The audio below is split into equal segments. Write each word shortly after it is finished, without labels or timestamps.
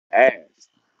ass.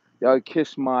 Y'all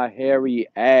kiss my hairy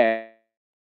ass,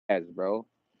 bro.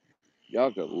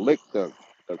 Y'all could lick the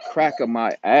crack of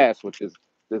my ass with this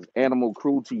animal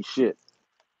cruelty shit.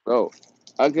 Bro,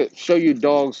 I could show you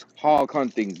dogs hog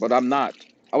hunting, but I'm not.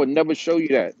 I would never show you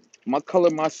that. My color,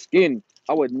 my skin,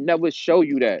 I would never show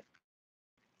you that.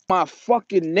 My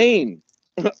fucking name.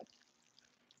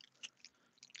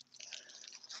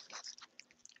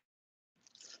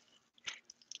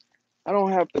 I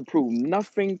don't have to prove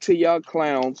nothing to y'all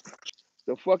clowns.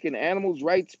 The fucking animals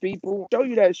rights people show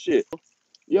you that shit.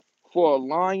 Yo, for a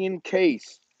lying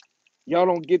case. Y'all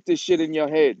don't get this shit in your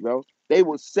head, bro. They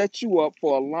will set you up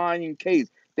for a lying case.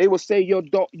 They will say your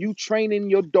dog, you training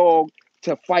your dog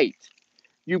to fight.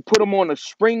 You put them on a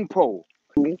spring pole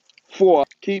for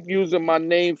keep using my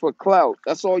name for clout.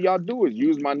 That's all y'all do is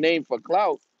use my name for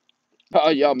clout.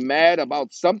 Y'all mad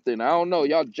about something. I don't know.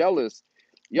 Y'all jealous.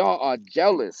 Y'all are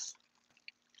jealous.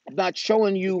 I'm not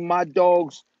showing you my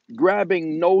dogs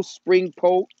grabbing no spring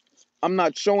pole. I'm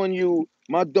not showing you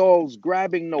my dogs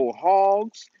grabbing no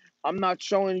hogs. I'm not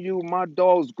showing you my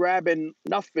dogs grabbing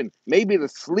nothing. Maybe the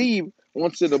sleeve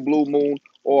once in a blue moon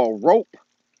or a rope.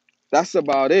 That's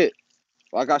about it.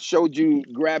 Like I showed you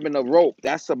grabbing a rope.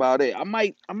 That's about it. I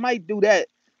might do that.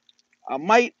 I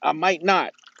might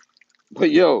not.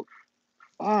 But yo,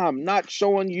 I'm not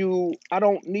showing you. I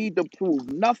don't need to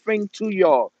prove nothing to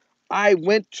y'all. I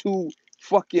went to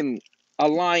fucking a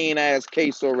lying ass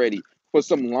case already for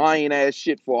some lying ass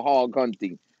shit for hog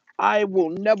hunting. I will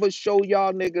never show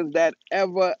y'all niggas that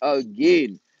ever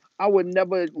again. I would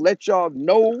never let y'all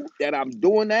know that I'm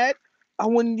doing that. I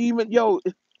wouldn't even, yo,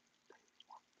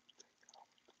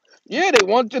 yeah, they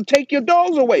want to take your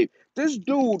dogs away. This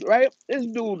dude, right? This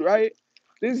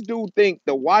dude think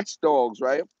the watchdogs,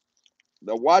 right?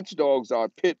 The watchdogs are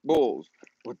pit bulls,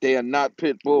 but they are not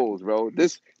pit bulls, bro.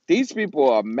 These people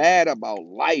are mad about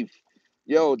life.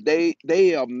 Yo,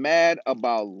 they are mad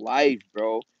about life,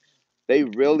 bro. They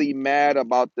really mad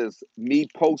about this me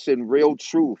posting real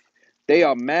truth. They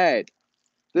are mad.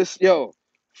 This yo,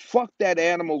 fuck that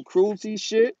animal cruelty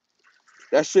shit.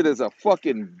 That shit is a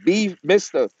fucking beef,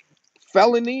 Mister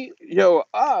Felony. Yo,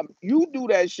 you do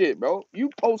that shit, bro. You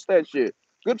post that shit.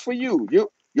 Good for you.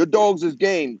 Your dogs is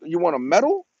game. You want a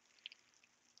medal?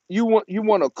 You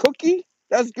want a cookie?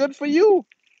 That's good for you.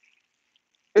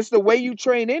 It's the way you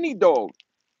train any dog.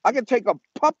 I can take a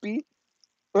puppy.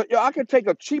 Yo, I can take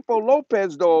a Cheapo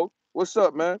Lopez dog. What's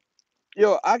up, man?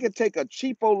 Yo, I can take a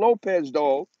Cheapo Lopez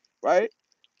dog, right?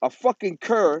 A fucking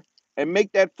cur and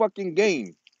make that fucking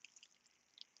game.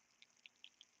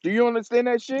 Do you understand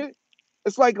that shit?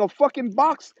 It's like a fucking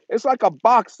box. It's like a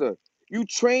boxer. You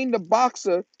train the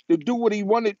boxer to do what he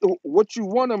wanted, what you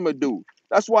want him to do.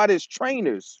 That's why there's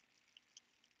trainers.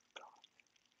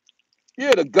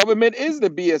 Yeah, the government is the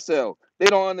BSL. They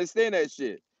don't understand that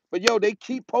shit. But yo, they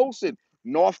keep posting.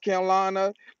 North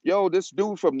Carolina, yo, this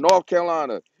dude from North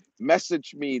Carolina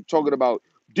messaged me talking about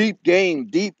deep game,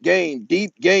 deep game,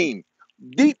 deep game.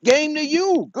 Deep game to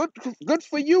you. Good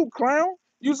for you, clown.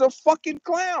 You's a fucking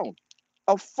clown.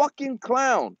 A fucking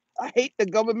clown. I hate the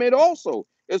government also.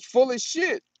 It's full of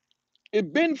shit.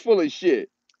 It been full of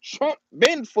shit. Trump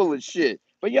been full of shit.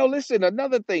 But yo, listen,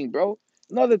 another thing, bro.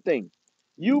 Another thing.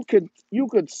 You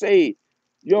could say,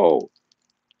 yo,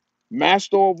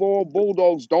 master of all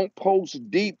bulldogs don't post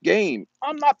deep game.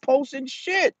 I'm not posting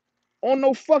shit on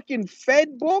no fucking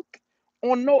Fed book,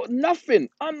 on no nothing.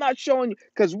 I'm not showing you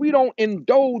because we don't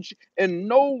indulge in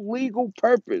no legal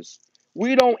purpose.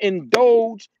 We don't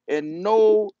indulge in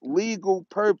no legal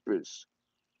purpose.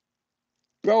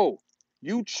 Bro,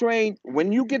 you train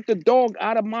when you get the dog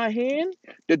out of my hand,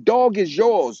 the dog is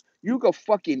yours. You could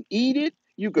fucking eat it,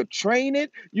 you could train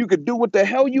it, you could do what the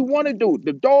hell you want to do.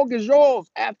 The dog is yours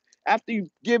after you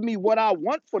give me what I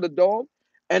want for the dog,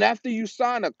 and after you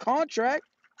sign a contract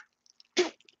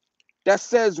that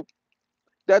says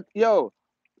that yo,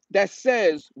 that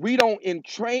says we don't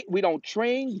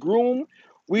train, groom,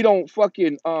 we don't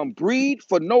fucking breed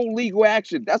for no legal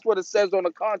action. That's what it says on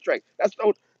the contract. That's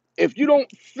no if you don't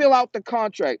fill out the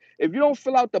contract, if you don't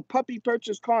fill out the puppy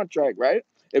purchase contract, right?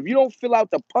 If you don't fill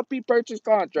out the puppy purchase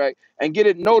contract and get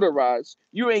it notarized,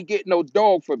 you ain't getting no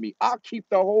dog for me. I'll keep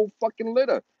the whole fucking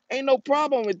litter. Ain't no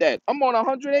problem with that. I'm on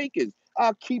 100 acres.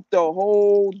 I'll keep the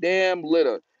whole damn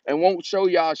litter and won't show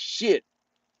y'all shit.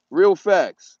 Real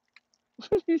facts.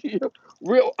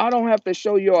 Real, I don't have to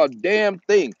show you a damn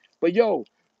thing. But yo,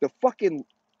 the fucking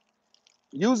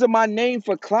using my name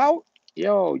for clout,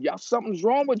 yo, y'all, something's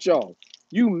wrong with y'all.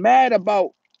 You mad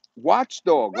about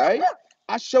Watchdog, right?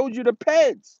 I showed you the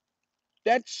peds.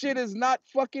 That shit is not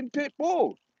fucking pit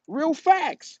bull. Real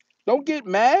facts. Don't get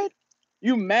mad.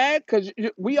 You mad because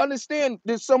we understand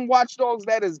there's some watchdogs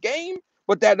that is game,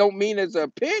 but that don't mean it's a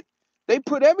pit. They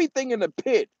put everything in the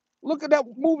pit. Look at that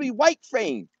movie White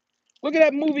Fang. Look at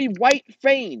that movie White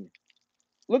Fang.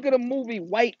 Look at the movie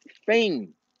White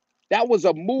Fang. That was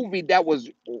a movie that was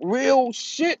real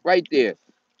shit right there.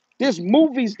 There's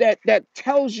movies that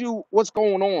tells you what's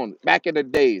going on back in the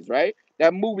days, right?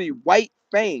 That movie White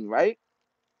Fang, right?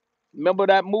 Remember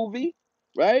that movie,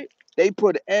 right? They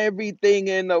put everything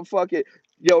in the fucking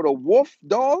the wolf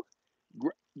dog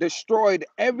destroyed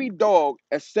every dog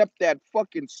except that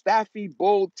fucking Staffy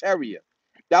Bull Terrier.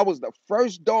 That was the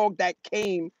first dog that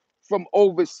came from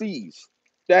overseas.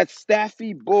 That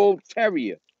Staffy Bull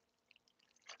Terrier.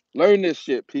 Learn this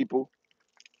shit, people.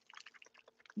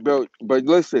 But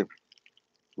listen,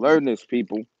 learn this,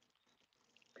 people.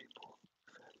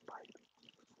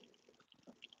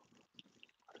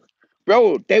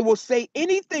 Bro, they will say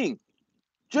anything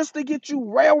just to get you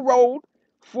railroad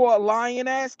for a lying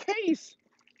ass case.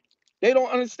 They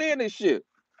don't understand this shit.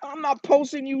 I'm not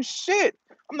posting you shit.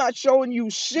 I'm not showing you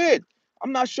shit.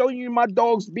 I'm not showing you my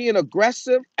dogs being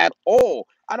aggressive at all.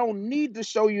 I don't need to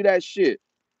show you that shit.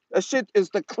 That shit is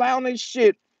the clownish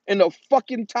shit in the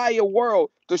fucking entire world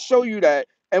to show you that.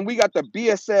 And we got the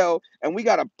BSL and we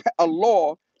got a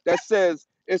law that says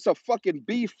it's a fucking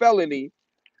B felony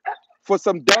for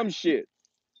some dumb shit.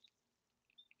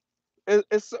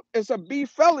 It's a B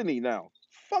felony now.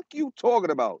 Fuck you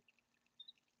talking about.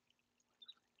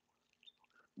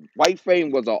 White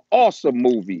Fame was an awesome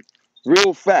movie.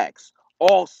 Real facts.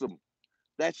 Awesome.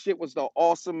 That shit was the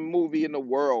awesome movie in the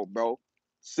world, bro.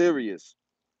 Serious.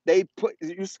 They put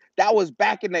that was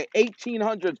back in the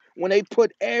 1800s when they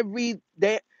put every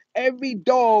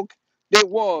dog there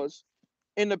was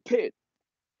in the pit.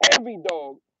 Every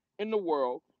dog in the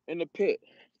world in the pit.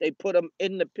 They put them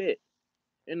in the pit.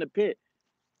 In the pit.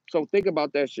 So think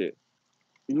about that shit.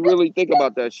 You really think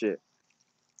about that shit.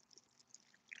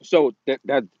 So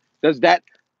that does that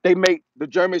they make the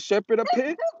German Shepherd a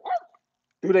pit?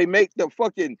 Do they make the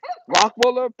fucking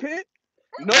Rockwaller a pit?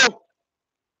 No.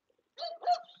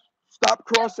 Stop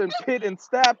crossing pit and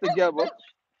staff together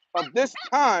of this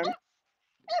time,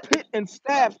 pit and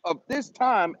staff of this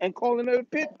time, and calling it a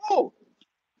pit bull.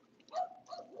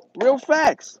 Real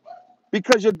facts.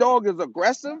 Because your dog is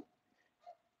aggressive,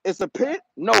 it's a pit?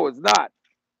 No, it's not.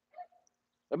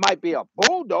 It might be a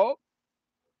bulldog,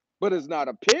 but it's not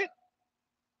a pit.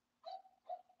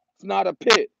 It's not a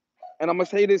pit. And I'm gonna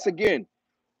say this again.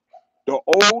 The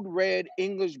old red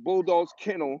English Bulldogs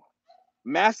kennel,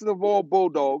 master of all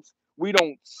bulldogs, we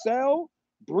don't sell,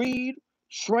 breed,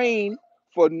 train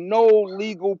for no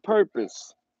legal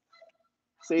purpose.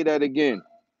 Say that again.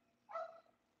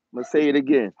 I'm gonna say it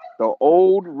again. The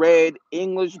old red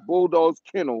English Bulldogs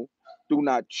kennel do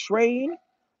not train,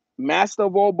 master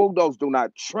of all bulldogs do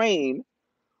not train,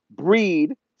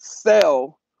 breed,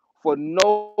 sell for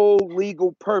no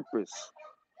legal purpose.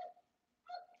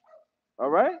 All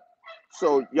right?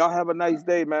 So y'all have a nice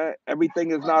day, man.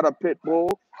 Everything is not a pit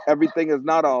bull. Everything is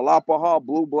not a Alapaha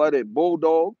blue-blooded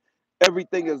bulldog.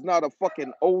 Everything is not a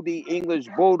fucking OD English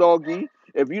bulldoggy.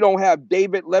 If you don't have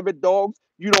David Levitt dogs,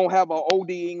 you don't have an OD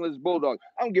English bulldog.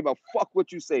 I don't give a fuck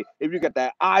what you say. If you got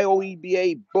that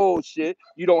IOEBA bullshit,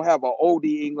 you don't have an OD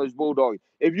English bulldog.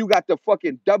 If you got the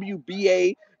fucking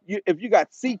WBA, if you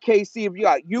got CKC, if you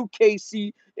got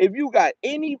UKC, if you got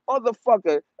any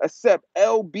motherfucker except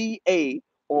LBA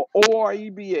or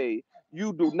OREBA,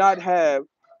 you do not have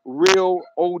real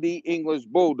OD English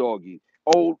bulldoggies.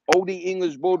 Old OD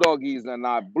English bulldoggies are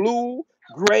not blue,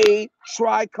 gray,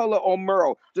 tricolor, or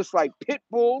merle. Just like pit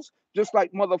bulls, just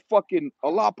like motherfucking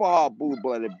Alapaha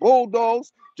blue-blooded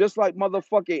bulldogs, just like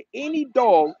motherfucking any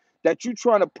dog that you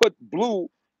trying to put blue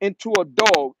into a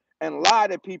dog and lie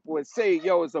to people and say,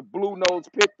 yo, it's a blue nose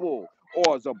pit bull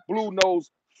or it's a blue nose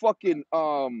fucking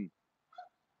OD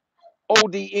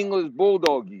English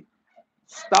bulldoggy.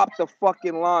 Stop the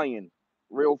fucking lying.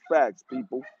 Real facts,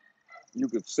 people. You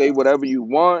could say whatever you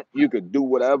want. You could do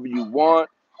whatever you want.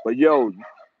 But yo,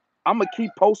 I'm going to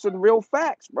keep posting real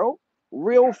facts, bro.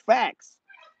 Real facts.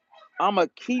 I'm going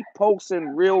to keep posting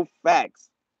real facts.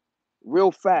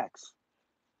 Real facts.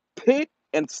 Pit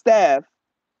and staff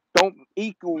don't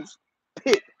equals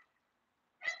pit.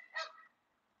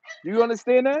 Do you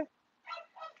understand that?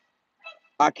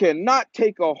 I cannot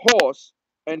take a horse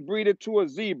and breed it to a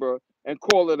zebra and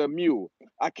call it a mule.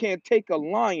 I can't take a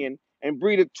lion and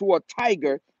breed it to a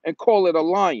tiger and call it a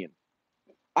lion.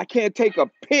 I can't take a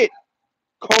pit,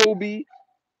 Kobe,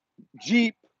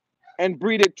 Jeep, and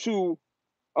breed it to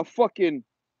a fucking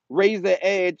Razor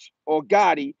Edge or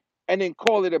Gotti and then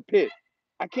call it a pit.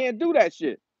 I can't do that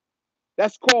shit.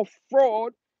 That's called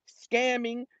fraud,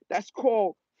 scamming. That's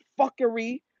called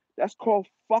fuckery. That's called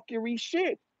fuckery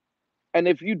shit. And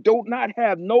if you do not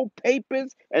have no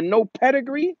papers and no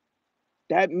pedigree,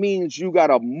 that means you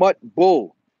got a mutt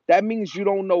bull. That means you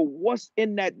don't know what's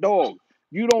in that dog.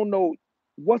 You don't know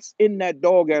what's in that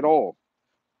dog at all.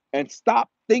 And stop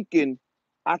thinking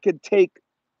I could take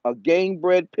a game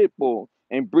bred pit bull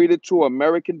and breed it to an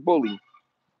American bully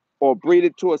or breed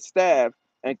it to a staff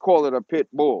and call it a pit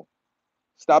bull.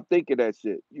 Stop thinking that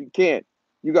shit. You can't.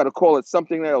 You got to call it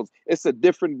something else. It's a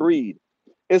different breed.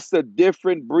 It's a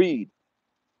different breed.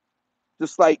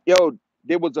 Just like, yo,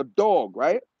 there was a dog,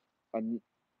 right? It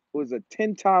was a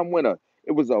 10-time winner.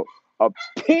 It was a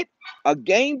pit, a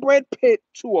game bred pit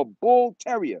to a bull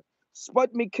terrier,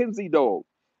 Spud McKenzie dog.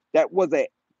 That was a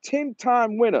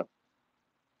 10-time winner.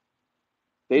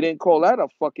 They didn't call that a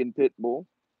fucking pit bull.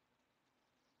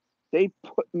 They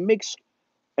mixed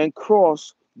and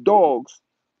crossed dogs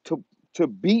to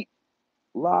beat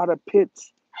a lot of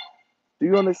pits. Do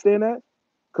you understand that?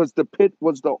 Because the pit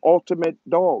was the ultimate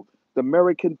dog, the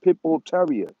American Pit Bull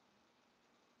Terrier.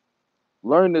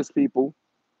 Learn this, people.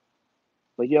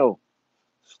 But yo,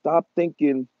 stop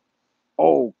thinking,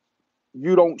 oh,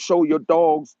 you don't show your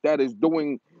dogs that is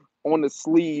doing on the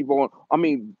sleeve,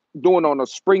 doing on a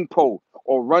spring pole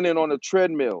or running on a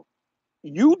treadmill.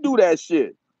 You do that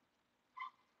shit.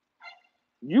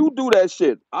 You do that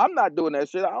shit. I'm not doing that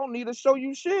shit. I don't need to show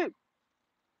you shit.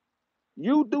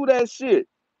 You do that shit.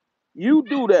 You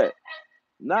do that.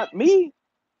 Not me.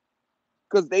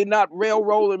 Because they not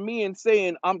railroading me and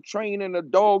saying I'm training a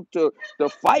dog to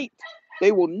fight.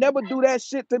 They will never do that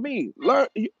shit to me. Learn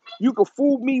you can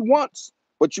fool me once,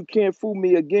 but you can't fool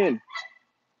me again.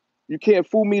 You can't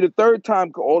fool me the third time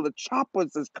because all the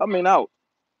choppers is coming out.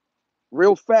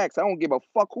 Real facts. I don't give a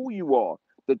fuck who you are.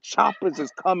 The choppers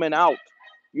is coming out.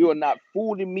 You are not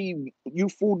fooling me. You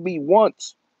fooled me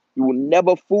once. You will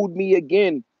never fool me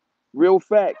again. Real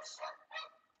facts.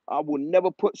 I will never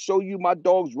show you my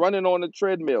dogs running on a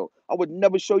treadmill. I would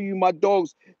never show you my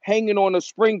dogs hanging on a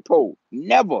spring pole.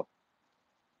 Never.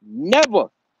 Never.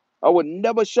 I would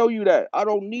never show you that. I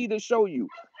don't need to show you.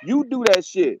 You do that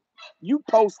shit. You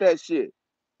post that shit.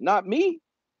 Not me.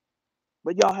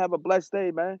 But y'all have a blessed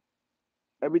day, man.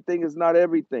 Everything is not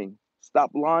everything.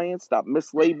 Stop lying. Stop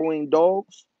mislabeling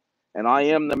dogs. And I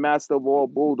am the master of all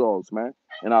bulldogs, man.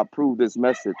 And I approve this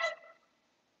message.